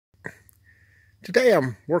Today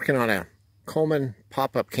I'm working on a Coleman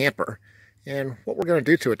pop-up camper, and what we're going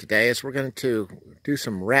to do to it today is we're going to do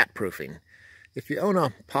some rat proofing. If you own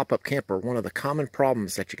a pop-up camper, one of the common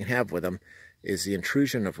problems that you can have with them is the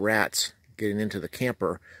intrusion of rats getting into the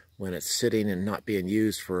camper when it's sitting and not being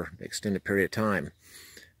used for an extended period of time.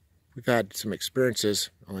 We've had some experiences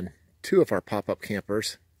on two of our pop-up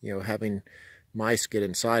campers, having mice get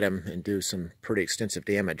inside them and do some pretty extensive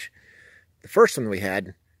damage. The first one we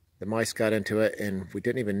had, the mice got into it and we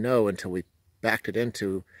didn't even know until we backed it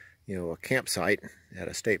into a campsite at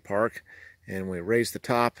a state park, and we raised the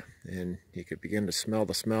top and you could begin to smell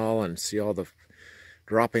the smell and see all the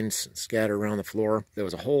droppings scattered around the floor. There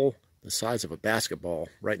was a hole the size of a basketball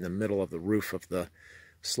right in the middle of the roof of the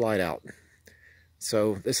slide out.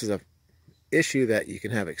 So this is an issue that you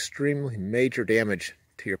can have extremely major damage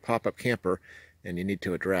to your pop-up camper and you need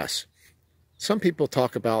to address. Some people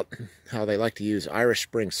talk about how they like to use Irish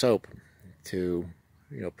Spring soap to,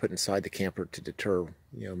 put inside the camper to deter,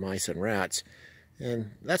 mice and rats.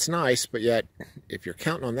 And that's nice, but yet if you're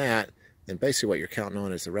counting on that, then basically what you're counting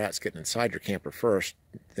on is the rats getting inside your camper first,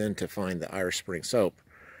 then to find the Irish Spring soap.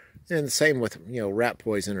 And the same with, rat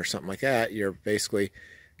poison or something like that. You're basically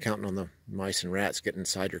counting on the mice and rats getting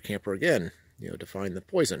inside your camper again, to find the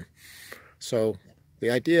poison. So the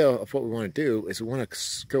idea of what we want to do is we want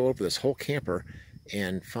to go over this whole camper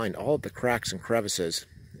and find all of the cracks and crevices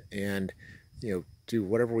and, do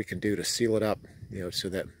whatever we can do to seal it up, so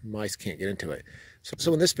that mice can't get into it.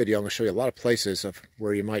 So in this video, I'm going to show you a lot of places of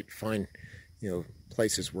where you might find,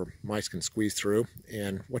 places where mice can squeeze through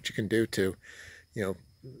and what you can do to,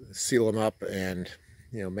 seal them up and,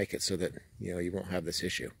 make it so that, you won't have this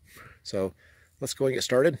issue. So let's go and get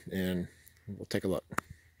started and we'll take a look.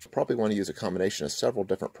 You'll probably want to use a combination of several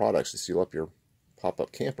different products to seal up your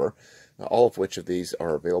pop-up camper, all of which of these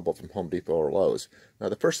are available from Home Depot or Lowe's. Now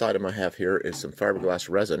the first item I have here is some fiberglass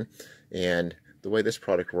resin, and the way this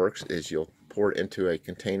product works is you'll pour it into a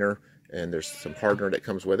container and there's some hardener that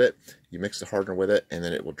comes with it. You mix the hardener with it and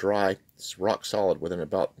then it will dry. It's rock solid within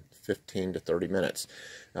about 15 to 30 minutes.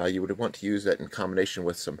 You would want to use that in combination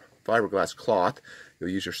with some fiberglass cloth.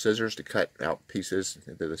 You'll use your scissors to cut out pieces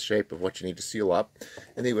into the shape of what you need to seal up.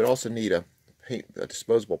 And then you would also need a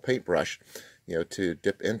disposable paintbrush, to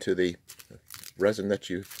dip into the resin that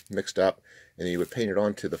you mixed up, and then you would paint it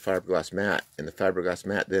onto the fiberglass mat, and the fiberglass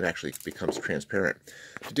mat then actually becomes transparent.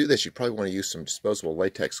 To do this, you probably want to use some disposable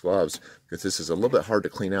latex gloves, because this is a little bit hard to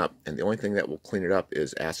clean up, and the only thing that will clean it up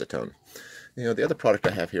is acetone. The other product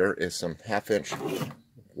I have here is some 1/2-inch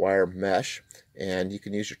wire mesh, and you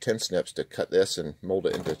can use your tin snips to cut this and mold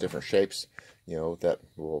it into different shapes, that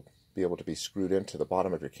will be able to be screwed into the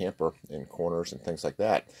bottom of your camper in corners and things like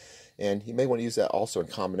that. And you may want to use that also in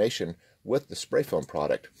combination with the spray foam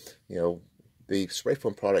product. The spray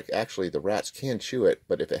foam product, actually the rats can chew it,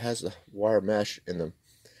 but if it has the wire mesh in the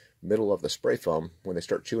middle of the spray foam, when they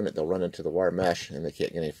start chewing it, they'll run into the wire mesh and they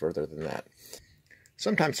can't get any further than that.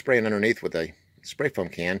 Sometimes spraying underneath with a spray foam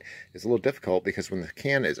can is a little difficult because when the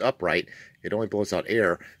can is upright, it only blows out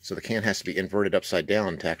air, so the can has to be inverted upside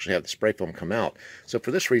down to actually have the spray foam come out. So for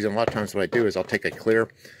this reason, a lot of times what I do is I'll take a clear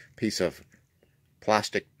piece of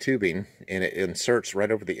plastic tubing and it inserts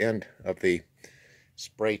right over the end of the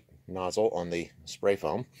spray nozzle on the spray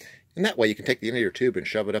foam, and that way you can take the end of your tube and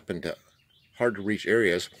shove it up into hard to reach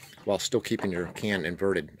areas while still keeping your can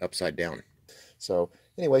inverted upside down. So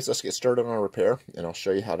anyways, let's get started on our repair and I'll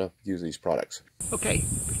show you how to use these products. Okay,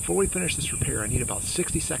 before we finish this repair, I need about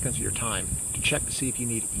 60 seconds of your time to check to see if you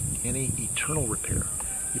need any eternal repair.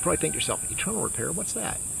 You probably think to yourself, eternal repair, what's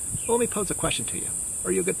that? Well, let me pose a question to you.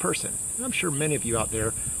 Are you a good person? And I'm sure many of you out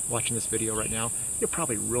there watching this video right now, you're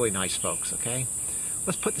probably really nice folks, okay?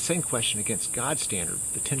 Let's put the same question against God's standard,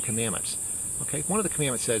 the 10 Commandments. Okay, one of the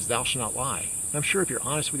commandments says, thou shalt not lie. And I'm sure if you're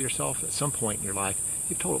honest with yourself, at some point in your life,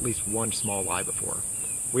 you've told at least one small lie before.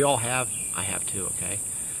 We all have. I have too, okay?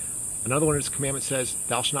 Another one of his commandments says,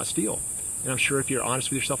 thou shalt not steal. And I'm sure if you're honest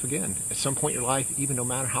with yourself again, at some point in your life, even no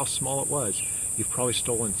matter how small it was, you've probably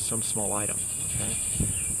stolen some small item, okay?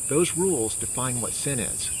 Those rules define what sin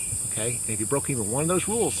is, okay? And if you broke even one of those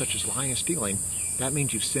rules, such as lying and stealing, that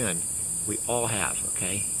means you've sinned. We all have,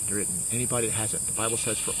 okay? There isn't anybody that hasn't. The Bible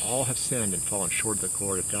says, for all have sinned and fallen short of the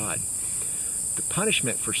glory of God. The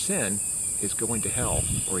punishment for sin is going to hell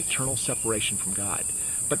or eternal separation from God.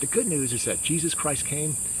 But the good news is that Jesus Christ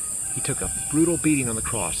came. He took a brutal beating on the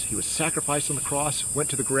cross. He was sacrificed on the cross, went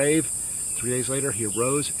to the grave. 3 days later, he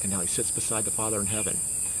arose, and now he sits beside the Father in heaven.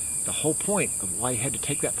 The whole point of why he had to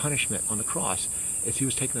take that punishment on the cross is he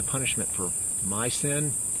was taking the punishment for my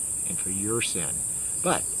sin and for your sin.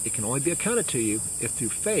 But it can only be accounted to you if through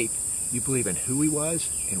faith you believe in who he was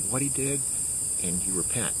and what he did and you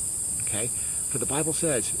repent. Okay? For the Bible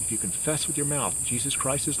says, if you confess with your mouth Jesus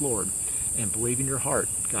Christ is Lord and believe in your heart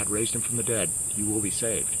God raised him from the dead, you will be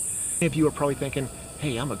saved. Many of you are probably thinking,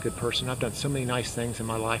 hey, I'm a good person. I've done so many nice things in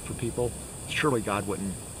my life for people. Surely God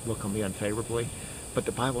wouldn't look on me unfavorably. But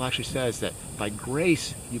the Bible actually says that by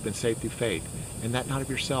grace you've been saved through faith, and that not of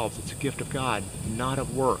yourselves. It's a gift of God, not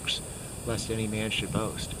of works, lest any man should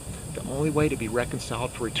boast. The only way to be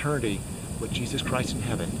reconciled for eternity with Jesus Christ in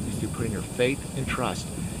heaven is through putting your faith and trust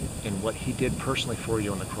in what he did personally for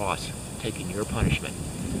you on the cross, taking your punishment.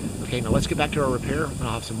 Okay, now let's get back to our repair, and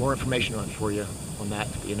I'll have some more information on it for you on that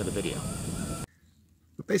at the end of the video.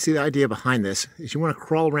 But basically the idea behind this is you want to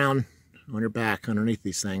crawl around on your back underneath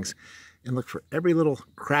these things and look for every little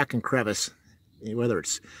crack and crevice, whether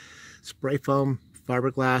it's spray foam,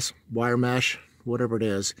 fiberglass, wire mesh, whatever it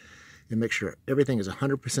is, and make sure everything is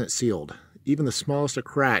 100% sealed. Even the smallest of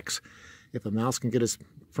cracks, if a mouse can get his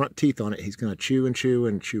front teeth on it, he's going to chew and chew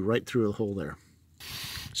and chew right through the hole there.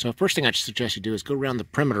 So first thing I suggest you do is go around the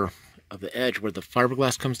perimeter of the edge where the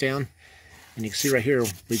fiberglass comes down. And you can see right here,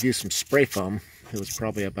 we've used some spray foam. It was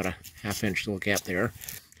probably about a half-inch little gap there.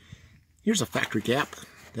 Here's a factory gap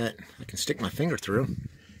that I can stick my finger through.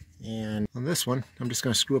 And on this one, I'm just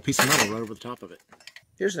going to screw a piece of metal right over the top of it.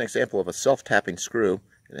 Here's an example of a self-tapping screw.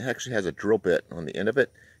 And it actually has a drill bit on the end of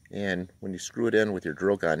it. And when you screw it in with your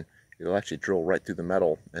drill gun, it'll actually drill right through the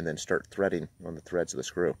metal and then start threading on the threads of the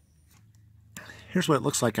screw. Here's what it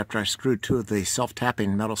looks like after I screwed two of the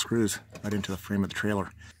self-tapping metal screws right into the frame of the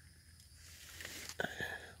trailer.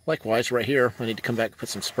 Likewise, right here, I need to come back and put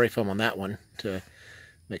some spray foam on that one to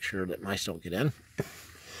make sure that mice don't get in.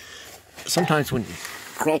 Sometimes when you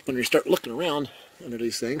crawl up and you start looking around under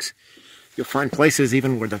these things, you'll find places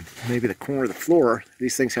even where maybe the corner of the floor,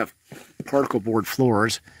 these things have particle board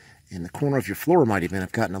floors, and the corner of your floor might even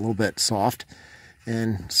have gotten a little bit soft.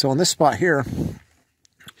 And so on this spot here,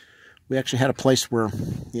 we actually had a place where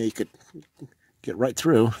you could get right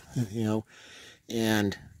through,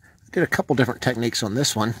 and I did a couple different techniques on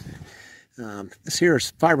this one. This here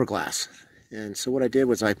is fiberglass, and so what I did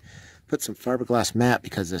was I put some fiberglass mat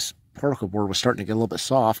because this particle board was starting to get a little bit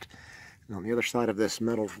soft. And on the other side of this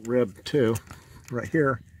metal rib too, right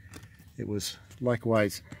here, it was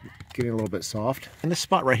likewise getting a little bit soft. In this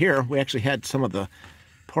spot right here, we actually had some of the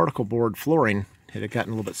particle board flooring had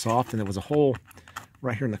gotten a little bit soft, and there was a hole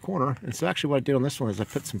right here in the corner. And so actually what I did on this one is I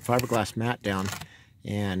put some fiberglass mat down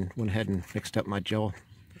and went ahead and mixed up my gel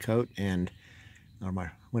coat and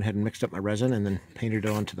went ahead and mixed up my resin and then painted it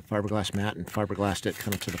onto the fiberglass mat and fiberglassed it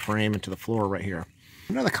kind of to the frame and to the floor right here.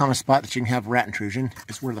 Another common spot that you can have rat intrusion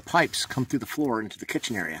is where the pipes come through the floor into the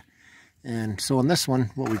kitchen area. And so on this one,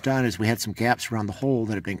 what we've done is we had some gaps around the hole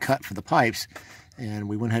that had been cut for the pipes, and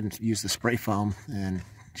we went ahead and used the spray foam and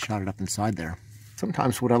shot it up inside there.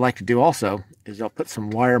 Sometimes what I like to do also is I'll put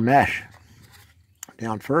some wire mesh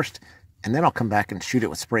down first, and then I'll come back and shoot it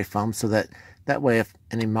with spray foam so that way if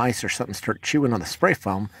any mice or something start chewing on the spray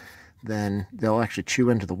foam, then they'll actually chew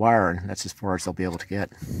into the wire, and that's as far as they'll be able to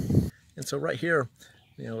get. And so right here,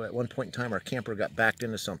 at one point in time our camper got backed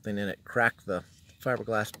into something and it cracked the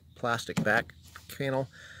fiberglass plastic back panel,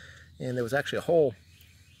 and there was actually a hole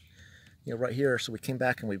right here, so we came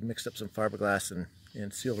back and we mixed up some fiberglass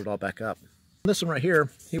and sealed it all back up. This one right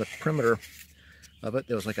here, the perimeter of it,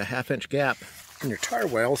 there was like a half-inch gap in your tire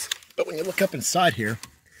wells, but when you look up inside here,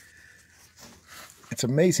 it's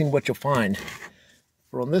amazing what you'll find.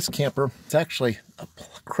 For on this camper, it's actually a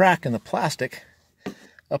crack in the plastic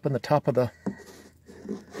up in the top of the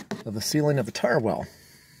ceiling of the tire well.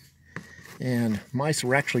 And mice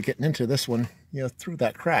were actually getting into this one, through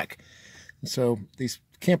that crack. And so these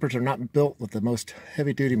campers are not built with the most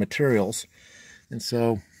heavy-duty materials. And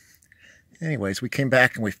so, anyways, we came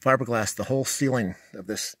back and we fiberglassed the whole ceiling of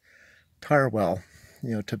this tire well,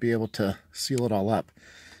 to be able to seal it all up.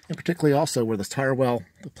 And particularly also where the tire well,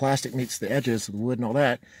 the plastic meets the edges of the wood and all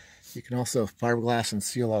that, you can also fiberglass and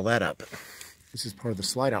seal all that up. This is part of the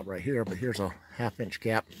slide out right here, but here's a half-inch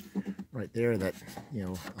gap right there that,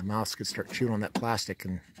 a mouse could start chewing on that plastic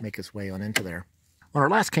and make its way on into there. On our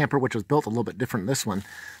last camper, which was built a little bit different than this one,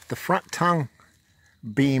 the front tongue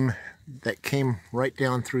beam that came right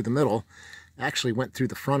down through the middle actually went through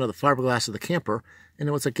the front of the fiberglass of the camper, and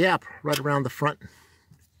there was a gap right around the front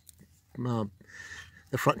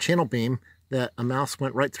channel beam that a mouse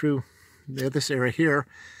went right through this area here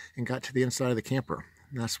and got to the inside of the camper.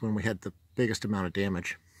 And that's when we had the biggest amount of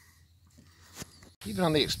damage. Even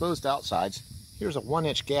on the exposed outsides, here's a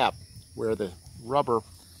 1-inch gap where the rubber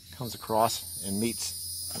comes across and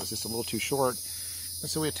meets. It was just a little too short, and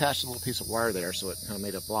so we attached a little piece of wire there so it kind of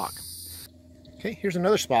made a block. Okay, here's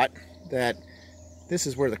another spot that this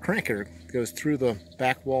is where the cranker goes through the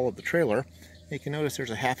back wall of the trailer. You can notice there's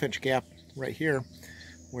a 1/2 inch gap right here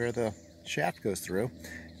where the shaft goes through,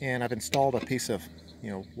 and I've installed a piece of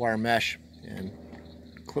wire mesh and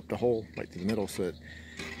clipped a hole right through the middle so that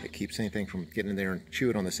it keeps anything from getting in there and chew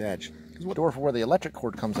it on this edge. This is the door for where the electric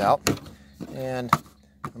cord comes out, and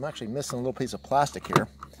I'm actually missing a little piece of plastic here,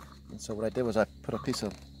 and so what I did was I put a piece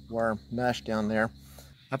of wire mesh down there.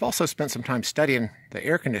 I've also spent some time studying the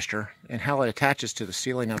air conditioner and how it attaches to the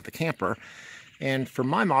ceiling of the camper, and for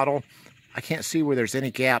my model I can't see where there's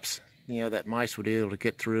any gaps that mice would be able to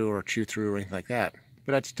get through or chew through or anything like that.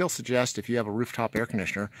 But I'd still suggest, if you have a rooftop air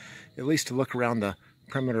conditioner, at least to look around the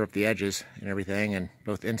perimeter of the edges and everything, and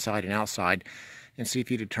both inside and outside, and see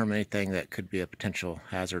if you determine anything that could be a potential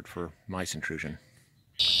hazard for mice intrusion.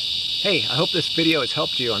 Hey, I hope this video has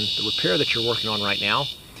helped you on the repair that you're working on right now.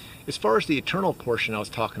 As far as the eternal portion I was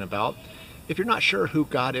talking about, if you're not sure who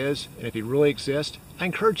God is and if He really exists, I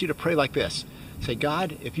encourage you to pray like this. Say,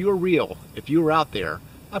 God, if you are real, if you are out there,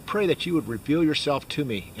 I pray that you would reveal yourself to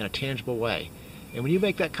me in a tangible way. And when you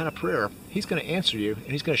make that kind of prayer, He's going to answer you,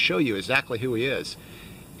 and He's going to show you exactly who He is.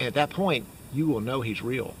 And at that point, you will know He's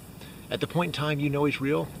real. At the point in time you know He's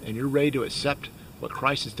real and you're ready to accept what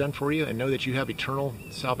Christ has done for you and know that you have eternal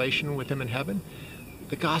salvation with Him in heaven,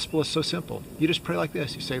 the gospel is so simple. You just pray like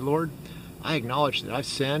this. You say, Lord, I acknowledge that I've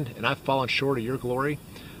sinned and I've fallen short of your glory.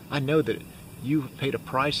 I know that you paid a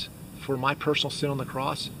price for my personal sin on the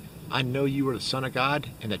cross. I know you were the Son of God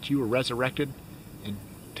and that you were resurrected and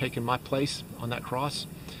taken my place on that cross.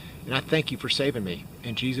 And I thank you for saving me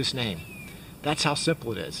in Jesus' name. That's how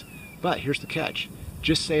simple it is. But here's the catch.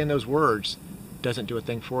 Just saying those words doesn't do a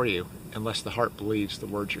thing for you unless the heart believes the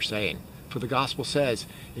words you're saying. For the gospel says,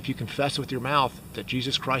 if you confess with your mouth that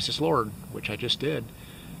Jesus Christ is Lord, which I just did,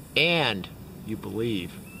 and you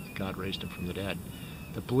believe God raised Him from the dead,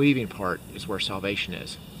 the believing part is where salvation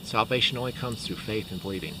is. Salvation only comes through faith and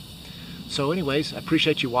believing. So anyways, I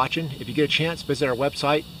appreciate you watching. If you get a chance, visit our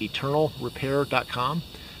website, eternalrepair.com.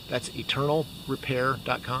 That's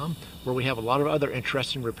eternalrepair.com, where we have a lot of other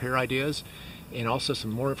interesting repair ideas and also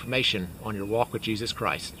some more information on your walk with Jesus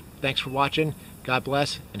Christ. Thanks for watching. God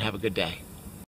bless, and have a good day.